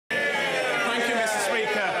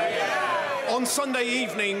Speaker. On Sunday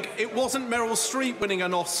evening, it wasn't Meryl Streep winning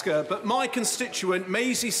an Oscar, but my constituent,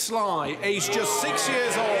 Maisie Sly, aged just 6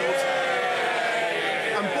 years old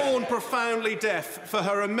and born profoundly deaf, for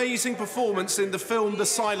her amazing performance in the film The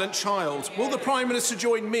Silent Child. Will the Prime Minister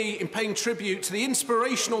join me in paying tribute to the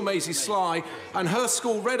inspirational Maisie Sly and her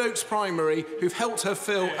school, Red Oaks Primary, who've helped her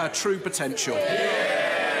feel her true potential?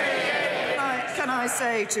 Can I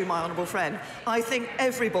say to my honourable friend, I think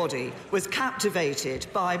everybody was captivated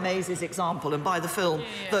by Maisie's example and by the film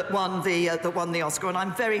that won the Oscar, and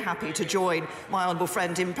I'm very happy to join my honourable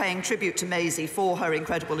friend in paying tribute to Maisie for her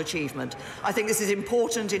incredible achievement. I think this is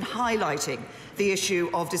important in highlighting the issue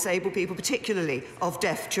of disabled people, particularly of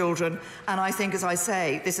deaf children, and I think, as I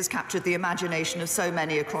say, this has captured the imagination of so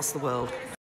many across the world.